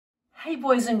Hey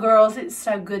boys and girls, it's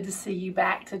so good to see you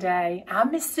back today. I'm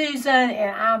Miss Susan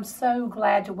and I'm so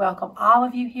glad to welcome all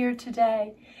of you here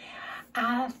today.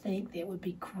 I think that it would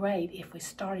be great if we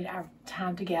started our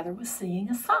time together with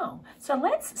singing a song. So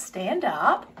let's stand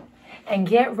up and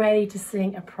get ready to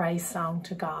sing a praise song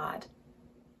to God.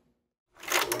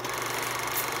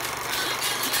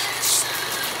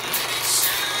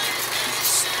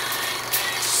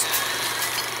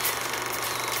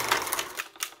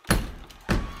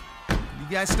 You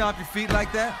guys stomp your feet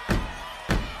like that?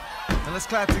 Now let's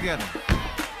clap together.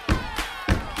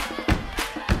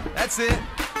 That's it.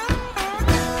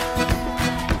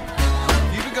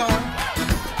 Keep it going.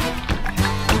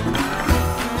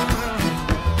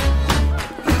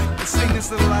 Let's sing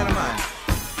this little light of mine.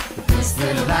 This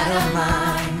little light of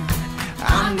mine,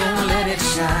 I'm gonna let it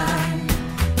shine.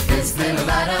 This little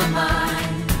light of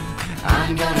mine,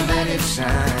 I'm gonna let it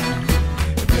shine.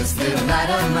 This little light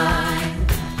of mine,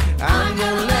 I'm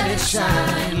gonna let it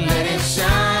shine, let it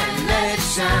shine, let it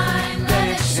shine, let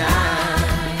it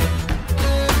shine.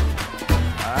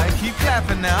 All right, keep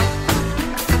clapping now.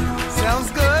 Sounds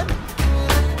good?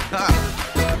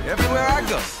 Everywhere I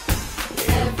go.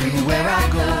 Everywhere I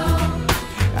go,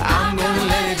 I'm gonna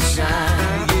let it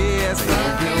shine. Yes,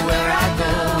 Everywhere I go,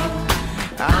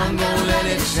 I'm gonna let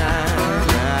it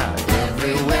shine.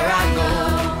 Everywhere I go,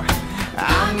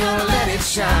 I'm gonna let it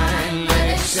shine, let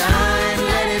it shine,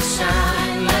 let it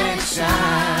shine, let it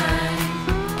shine.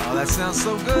 Oh, that sounds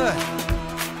so good.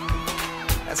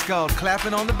 That's called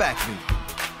clapping on the backbeat.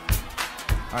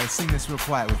 All right, sing this real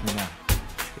quiet with me now.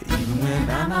 Even when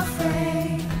I'm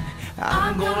afraid,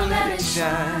 I'm gonna let it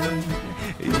shine.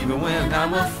 Even when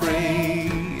I'm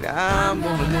afraid, I'm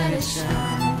gonna let it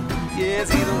shine.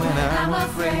 Yes, even when I'm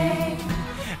afraid,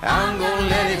 I'm gonna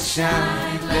let it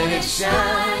shine, let it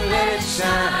shine, let it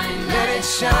shine, let it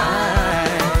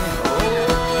shine.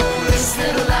 Oh, this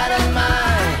little light of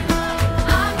mine,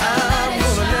 I'm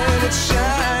gonna let it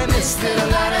shine. This little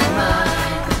light of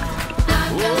mine,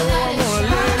 I'm gonna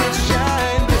let it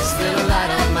shine. This little light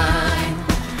of mine,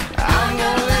 I'm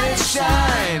gonna let it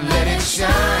shine, let it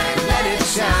shine, let it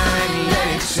shine, let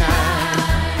it shine.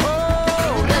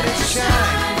 Oh, let it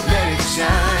shine, let it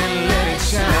shine, let it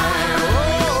shine.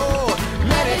 Oh,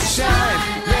 let it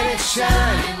shine, let it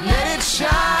shine, let it shine.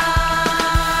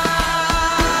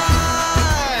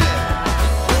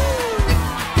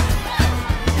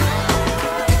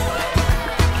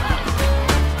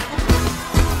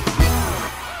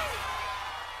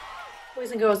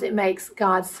 Boys and girls, it makes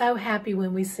God so happy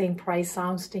when we sing praise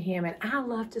songs to Him, and I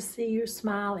love to see you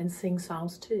smile and sing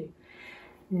songs too.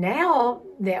 Now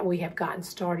that we have gotten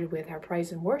started with our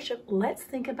praise and worship, let's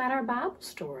think about our Bible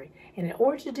story. And in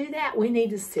order to do that, we need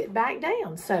to sit back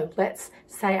down. So let's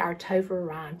say our Topher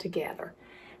rhyme together.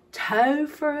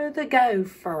 Topher the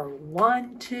gopher,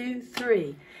 1, 2,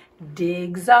 3,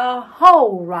 digs a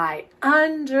hole right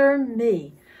under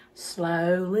me.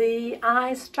 Slowly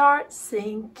I start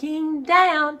sinking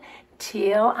down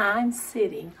till I'm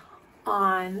sitting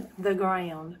on the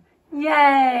ground.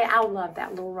 Yay! I love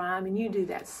that little rhyme, and you do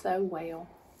that so well.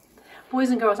 Boys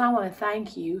and girls, I want to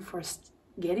thank you for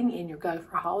getting in your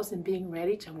gopher holes and being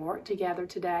ready to work together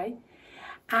today.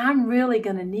 I'm really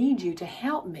going to need you to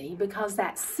help me because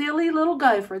that silly little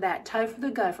gopher, that Topher the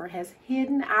gopher, has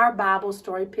hidden our Bible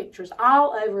story pictures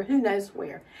all over who knows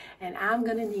where, and I'm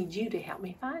going to need you to help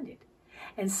me find it.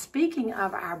 And speaking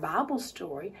of our Bible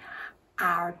story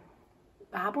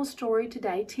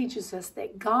today teaches us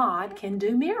that God can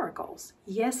do miracles.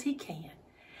 Yes, He can.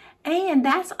 And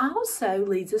that also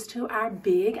leads us to our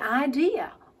big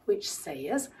idea, which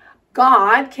says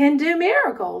God can do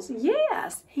miracles.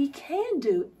 Yes, He can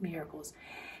do miracles.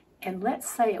 And let's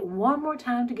say it one more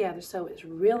time together so it's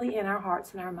really in our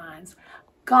hearts and our minds.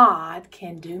 God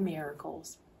can do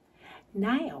miracles.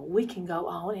 Now we can go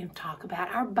on and talk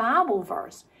about our Bible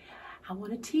verse. I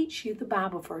want to teach you the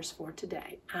Bible verse for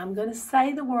today. I'm going to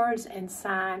say the words and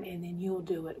sign, and then you'll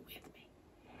do it with me.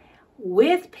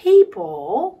 With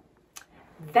people,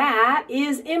 that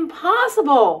is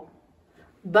impossible.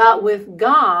 But with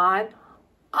God,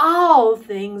 all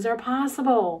things are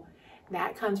possible.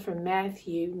 That comes from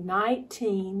Matthew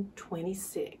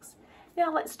 19:26.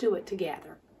 Now let's do it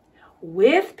together.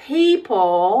 With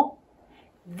people,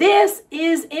 this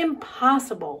is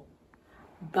impossible.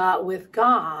 But with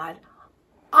God,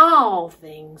 all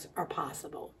things are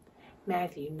possible.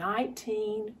 Matthew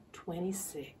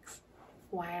 19:26.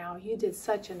 Wow, you did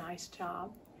such a nice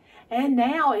job. And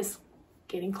now it's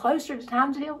getting closer to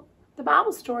time to tell the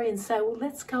Bible story, and so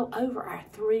let's go over our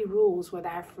 3 rules with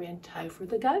our friend Topher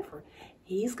the gopher.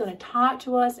 He's going to talk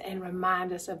to us and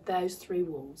remind us of those 3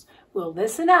 rules. We'll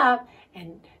listen up,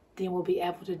 and then we'll be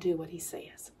able to do what he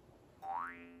says.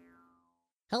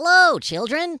 Hello,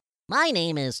 children. My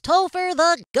name is Topher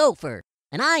the Gopher,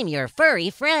 and I'm your furry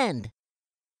friend.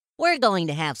 We're going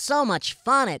to have so much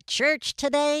fun at church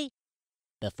today.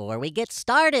 Before we get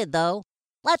started, though,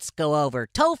 let's go over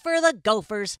Topher the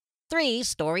Gopher's 3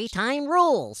 storytime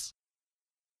rules.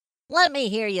 Let me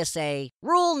hear you say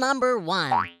rule number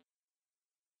 1.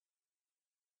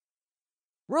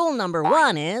 Rule number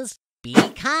 1 is be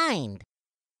kind.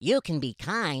 You can be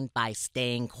kind by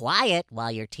staying quiet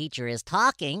while your teacher is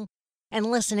talking and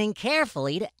listening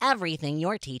carefully to everything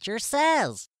your teacher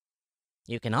says.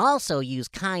 You can also use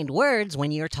kind words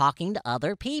when you're talking to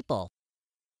other people.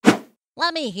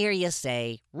 Let me hear you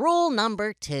say rule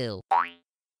number 2.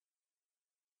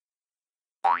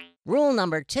 Rule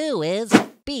number 2 is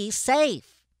be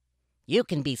safe. You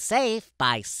can be safe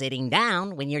by sitting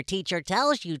down when your teacher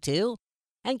tells you to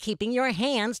and keeping your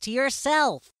hands to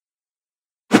yourself.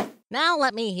 Now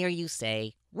let me hear you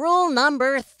say rule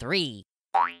number 3.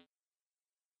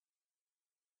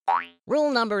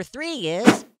 Rule number 3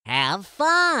 is have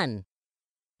fun.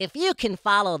 If you can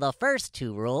follow the first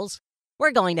 2 rules,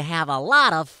 we're going to have a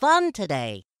lot of fun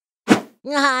today.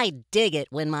 I dig it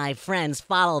when my friends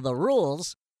follow the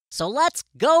rules, so let's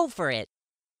go for it.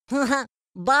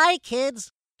 Bye,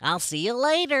 kids. I'll see you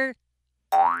later.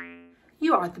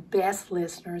 You are the best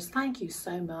listeners. Thank you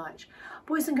so much.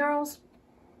 Boys and girls,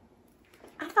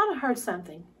 I thought I heard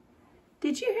something.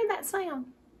 Did you hear that sound?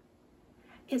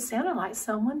 It sounded like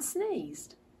someone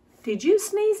sneezed. Did you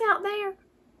sneeze out there?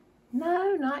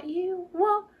 No, not you.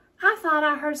 Well, I thought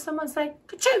I heard someone say,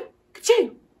 ka-choo,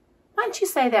 ka-choo. Why don't you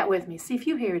say that with me? See if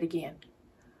you hear it again.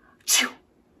 Achoo,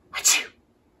 achoo.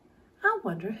 I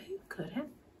wonder who could have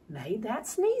made that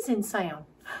sneezing sound.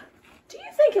 Do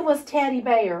you think it was Teddy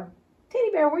Bear? Teddy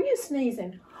Bear, were you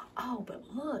sneezing? Oh, but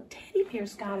look, Teddy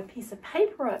Bear's got a piece of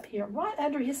paper up here right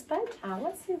under his bow tie.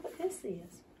 Let's see what this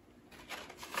is.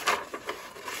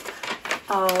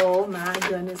 Oh, my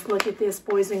goodness. Look at this,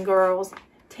 boys and girls.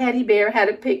 Teddy Bear had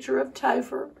a picture of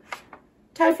Topher.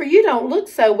 Topher, you don't look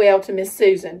so well to Miss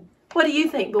Susan. What do you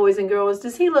think, boys and girls?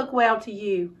 Does he look well to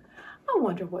you? I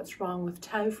wonder what's wrong with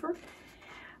Topher.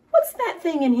 What's that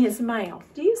thing in his mouth?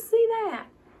 Do you see that?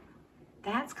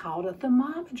 That's called a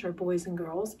thermometer, boys and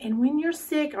girls. And when you're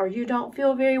sick or you don't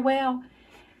feel very well,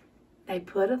 they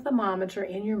put a thermometer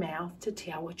in your mouth to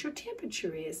tell what your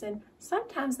temperature is. And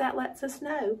sometimes that lets us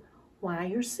know why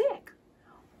you're sick.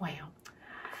 Well,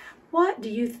 what do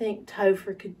you think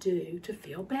Topher could do to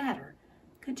feel better?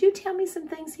 Could you tell me some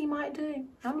things he might do?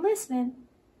 I'm listening.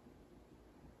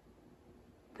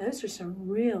 Those are some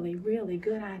really, really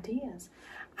good ideas.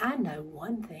 I know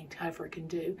one thing Topher can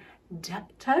do.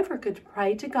 Topher could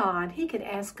pray to God. He could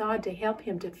ask God to help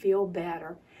him to feel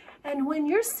better. And when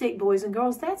you're sick, boys and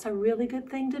girls, that's a really good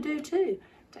thing to do too,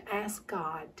 to ask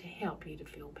God to help you to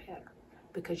feel better.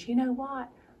 Because you know what?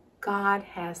 God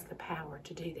has the power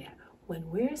to do that. When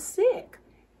we're sick,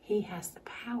 he has the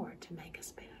power to make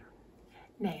us better.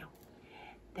 Now,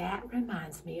 that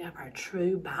reminds me of our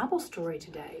true Bible story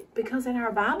today, because in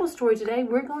our Bible story today,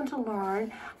 we're going to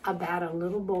learn about a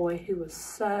little boy who was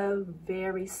so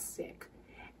very sick,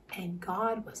 and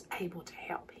God was able to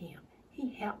help him.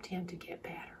 He helped him to get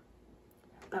better.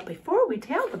 But before we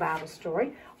tell the Bible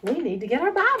story, we need to get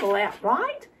our Bible out,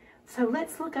 right? So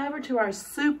let's look over to our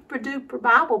super duper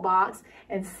Bible box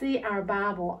and see our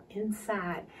Bible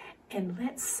inside. And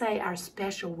let's say our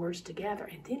special words together,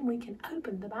 and then we can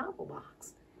open the Bible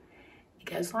box. It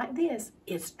goes like this.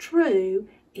 It's true,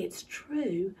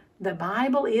 the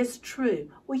Bible is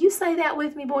true. Will you say that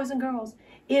with me, boys and girls?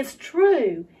 It's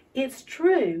true,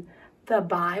 the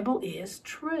Bible is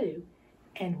true.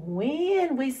 And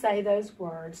when we say those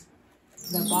words,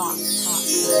 the box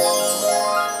pops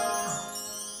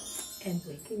up, and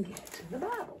we can get to the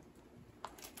Bible.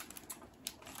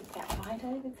 Put that right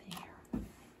over there,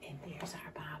 and there's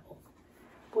our Bible.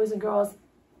 Boys and girls,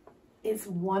 it's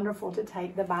wonderful to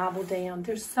take the Bible down.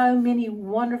 There's so many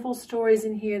wonderful stories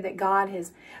in here that God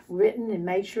has written and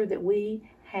made sure that we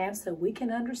have so we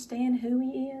can understand who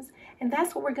he is. And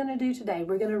that's what we're going to do today.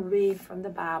 We're going to read from the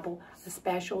Bible a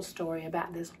special story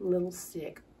about this little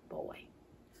sick boy.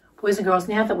 Boys and girls,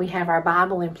 now that we have our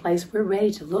Bible in place, we're ready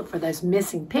to look for those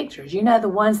missing pictures. You know, the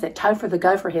ones that Topher the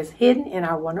Gopher has hidden in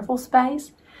our wonderful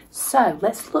space? So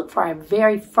let's look for our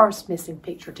very first missing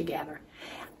picture together.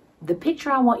 The picture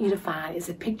I want you to find is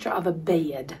a picture of a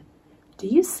bed. Do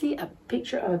you see a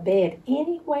picture of a bed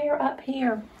anywhere up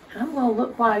here? I'm going to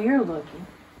look while you're looking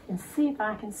and see if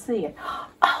I can see it.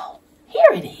 Oh,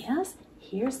 here it is.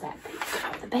 Here's that picture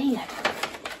of the bed.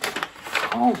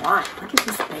 All right, look at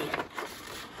this bed.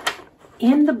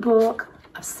 In the book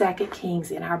of 2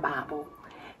 Kings in our Bible,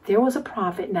 there was a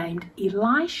prophet named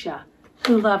Elisha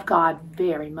who loved God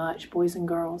very much, boys and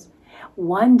girls.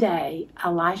 One day,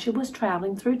 Elisha was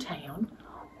traveling through town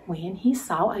when he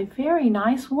saw a very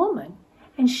nice woman,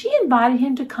 and she invited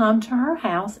him to come to her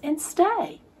house and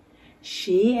stay.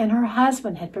 She and her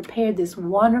husband had prepared this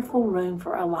wonderful room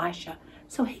for Elisha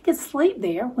so he could sleep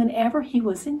there whenever he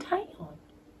was in town.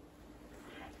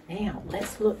 Now,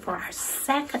 let's look for our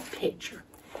second picture.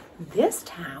 This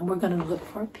time, we're going to look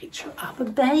for a picture of a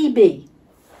baby.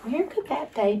 Where could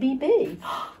that baby be?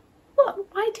 Look,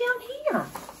 right down here.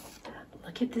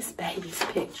 Look at this baby's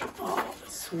picture. Oh,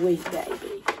 sweet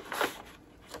baby.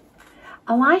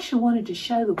 Elisha wanted to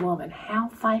show the woman how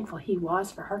thankful he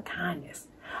was for her kindness.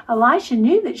 Elisha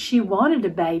knew that she wanted a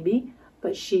baby,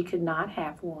 but she could not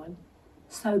have one.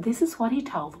 So this is what he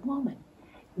told the woman.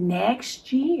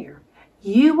 Next year,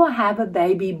 you will have a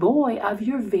baby boy of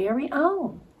your very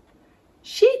own.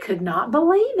 She could not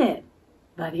believe it,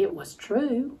 but it was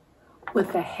true.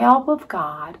 With the help of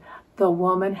God, the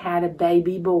woman had a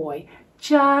baby boy,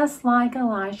 just like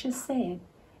Elisha said.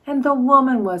 And the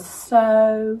woman was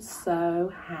so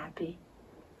happy.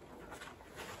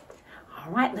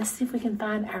 All right, let's see if we can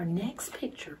find our next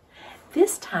picture.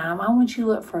 This time, I want you to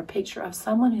look for a picture of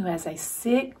someone who has a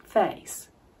sick face.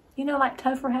 You know, like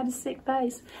Topher had a sick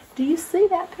face. Do you see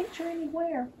that picture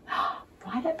anywhere?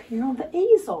 Right up here on the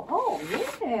easel. Oh,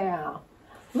 yeah.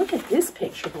 Look at this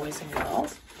picture, boys and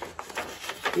girls.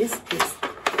 This is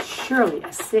surely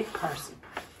a sick person.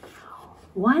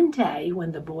 One day,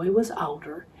 when the boy was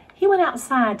older, he went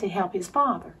outside to help his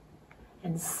father.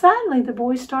 And suddenly the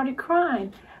boy started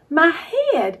crying, my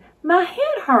head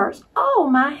hurts. Oh,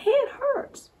 my head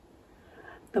hurts.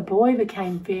 The boy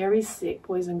became very sick,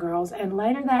 boys and girls, and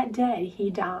later that day he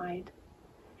died.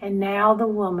 And now the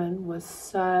woman was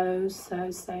so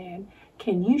sad.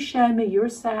 Can you show me your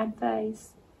sad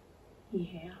face?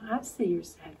 Yeah, I see your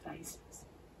sad faces.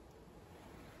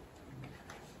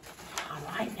 All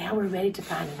right, now we're ready to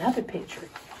find another picture.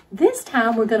 This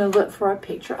time we're going to look for a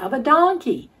picture of a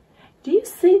donkey. Do you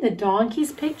see the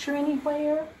donkey's picture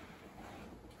anywhere?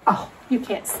 Oh, you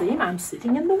can't see him. I'm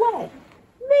sitting in the way.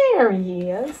 There he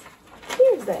is.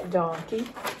 Here's that donkey.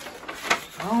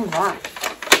 All right.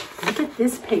 Look at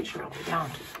this picture of the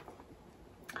donkey.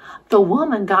 The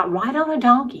woman got right on a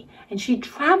donkey, and she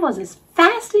traveled as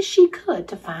fast as she could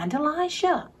to find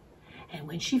Elisha. And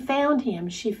when she found him,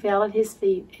 she fell at his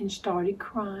feet and started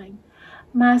crying.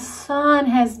 My son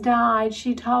has died,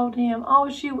 she told him. Oh,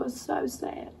 she was so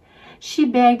sad. She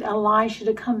begged Elisha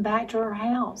to come back to her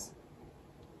house.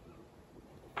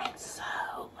 And so,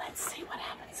 let's see what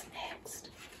happens next.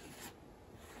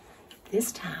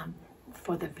 This time,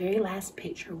 for the very last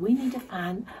picture, we need to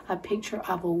find a picture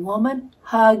of a woman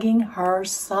hugging her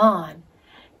son.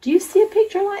 Do you see a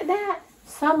picture like that?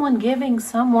 Someone giving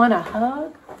someone a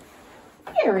hug?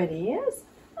 Here it is,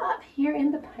 up here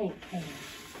in the paint can.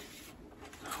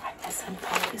 All right, let's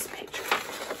unfold this picture.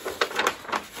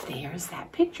 There's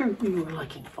that picture we were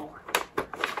looking for.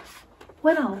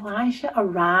 When Elisha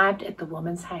arrived at the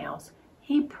woman's house,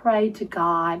 he prayed to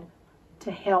God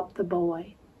to help the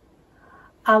boy.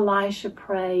 Elisha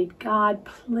prayed, God,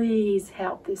 please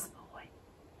help this boy.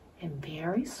 And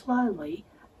very slowly,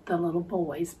 the little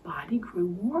boy's body grew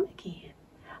warm again.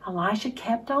 Elisha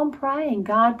kept on praying,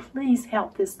 God, please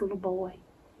help this little boy.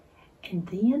 And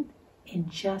then, in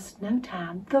just no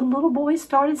time, the little boy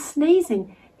started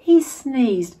sneezing. He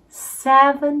sneezed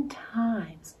 7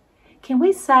 times. Can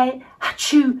we say,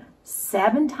 achoo,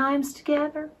 7 times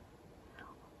together?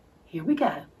 Here we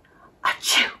go.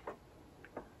 Achoo,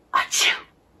 achoo,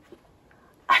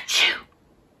 achoo,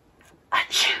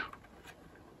 achoo,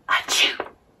 achoo,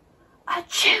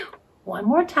 achoo. One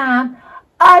more time.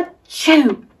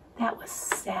 Achoo. That was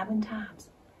 7 times.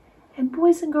 And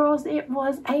boys and girls, it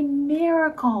was a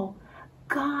miracle.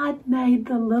 God made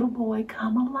the little boy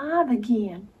come alive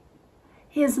again.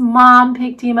 His mom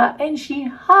picked him up and she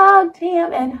hugged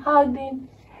him and hugged him.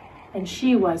 And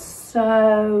she was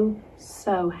so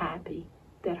happy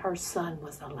that her son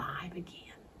was alive again.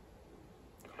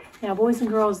 Now, boys and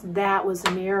girls, that was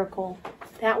a miracle.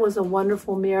 That was a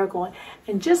wonderful miracle.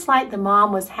 And just like the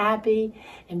mom was happy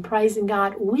and praising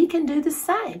God, we can do the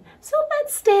same. So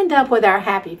let's stand up with our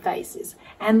happy faces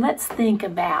and let's think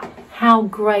about how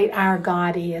great our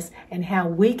God is and how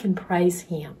we can praise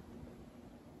Him.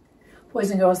 Boys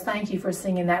and girls, thank you for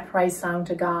singing that praise song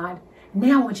to God.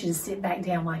 Now I want you to sit back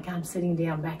down like I'm sitting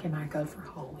down back in my gopher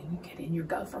hole. When you get in your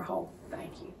gopher hole,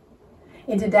 thank you.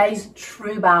 In today's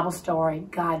true Bible story,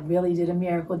 God really did a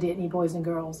miracle, didn't He, boys and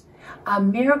girls? A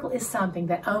miracle is something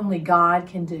that only God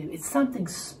can do. It's something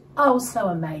so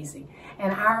amazing.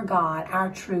 And our God,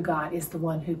 our true God, is the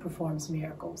one who performs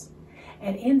miracles.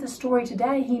 And in the story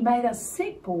today, he made a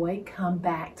sick boy come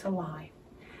back to life.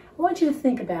 I want you to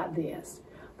think about this.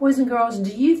 Boys and girls,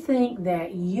 do you think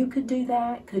that you could do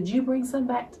that? Could you bring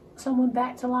someone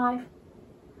back to life?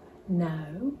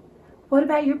 No. What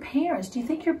about your parents? Do you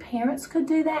think your parents could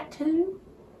do that too?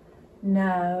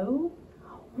 No.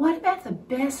 What about the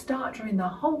best doctor in the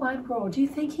whole wide world? Do you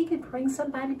think he could bring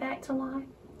somebody back to life?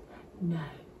 No.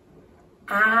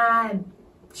 I'm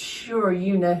sure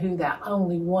you know who that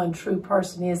only one true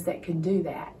person is that can do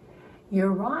that.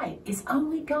 You're right. It's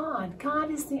only God.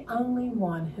 God is the only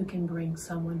one who can bring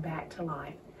someone back to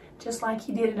life. Just like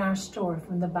he did in our story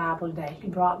from the Bible today. He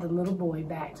brought the little boy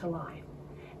back to life.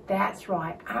 That's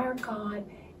right. Our God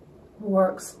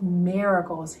works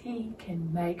miracles. He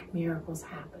can make miracles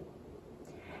happen.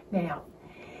 Now,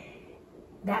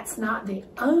 that's not the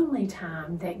only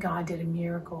time that God did a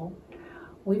miracle.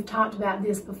 We've talked about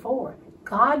this before.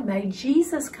 God made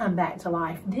Jesus come back to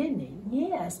life, didn't he?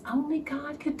 Yes, only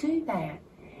God could do that.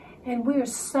 And we're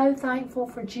so thankful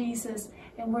for Jesus,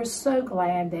 and we're so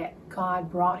glad that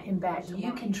God brought him back to life.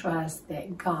 You can trust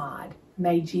that God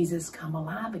made Jesus come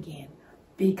alive again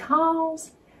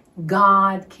because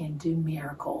God can do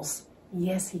miracles.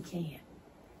 Yes, he can.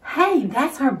 Hey,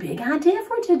 that's our big idea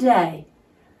for today.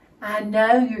 I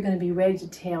know you're going to be ready to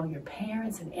tell your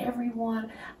parents and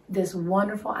everyone this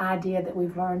wonderful idea that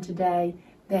we've learned today,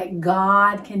 that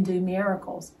God can do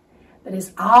miracles. But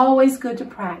it's always good to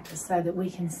practice so that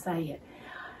we can say it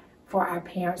for our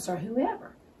parents or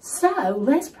whoever. So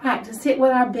let's practice it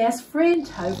with our best friend,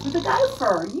 Topher the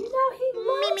Gopher. You know he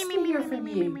loves to hear from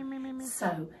you.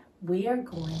 So we are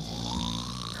going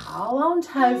to call on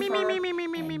Topher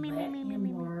and let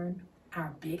him learn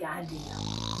our big idea.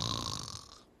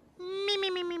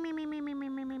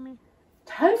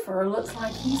 Topher looks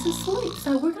like he's asleep,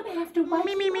 so we're going to have to wake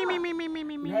him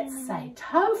up. Let's say,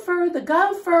 Topher the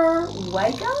Gopher,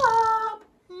 wake up.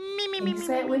 Can you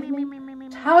say it with me?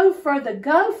 Topher the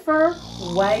Gopher,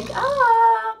 wake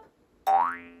up.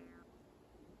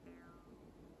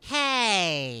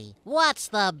 Hey, what's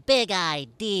the big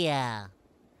idea?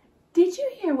 Did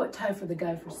you hear what Topher the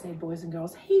Gopher said, boys and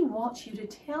girls? He wants you to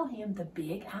tell him the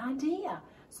big idea.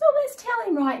 So let's tell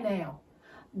him right now.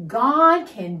 God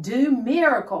can do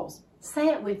miracles. Say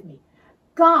it with me.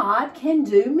 God can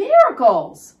do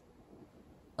miracles.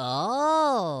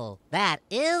 Oh, that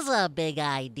is a big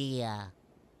idea.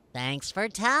 Thanks for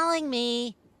telling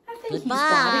me. I think Goodbye. He's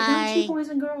got it, don't you, boys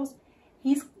and girls?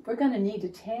 We're going to need to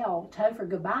tell Topher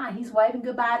goodbye. He's waving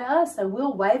goodbye to us, so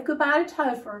we'll wave goodbye to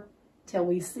Topher. Till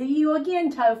we see you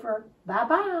again, Topher.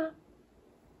 Bye-bye.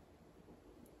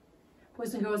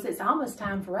 Boys and girls, it's almost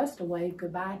time for us to wave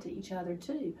goodbye to each other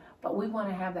too. But we want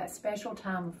to have that special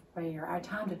time of prayer, our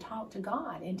time to talk to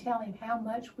God and tell him how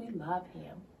much we love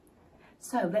him.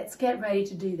 So let's get ready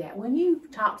to do that. When you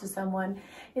talk to someone,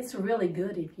 it's really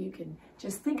good if you can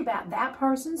just think about that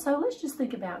person. So let's just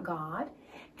think about God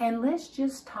and let's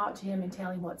just talk to him and tell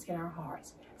him what's in our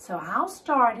hearts. So I'll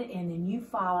start it and then you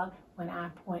follow when I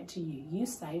point to you. You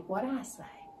say what I say.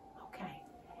 Okay.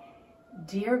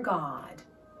 Dear God,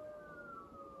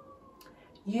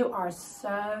 you are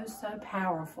so, so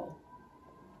powerful.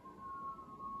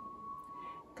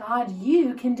 God,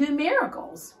 you can do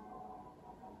miracles.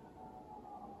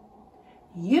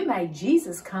 You made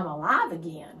Jesus come alive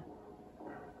again.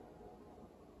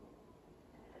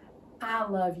 I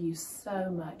love you so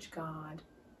much, God.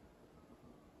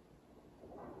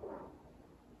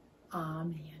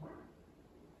 Amen.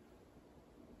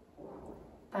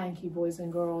 Thank you, boys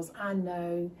and girls. I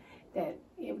know that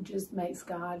it just makes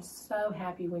God so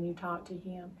happy when you talk to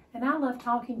him. And I love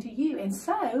talking to you. And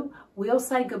so we'll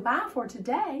say goodbye for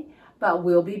today, but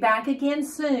we'll be back again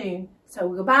soon. So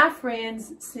goodbye,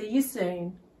 friends. See you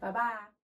soon. Bye-bye.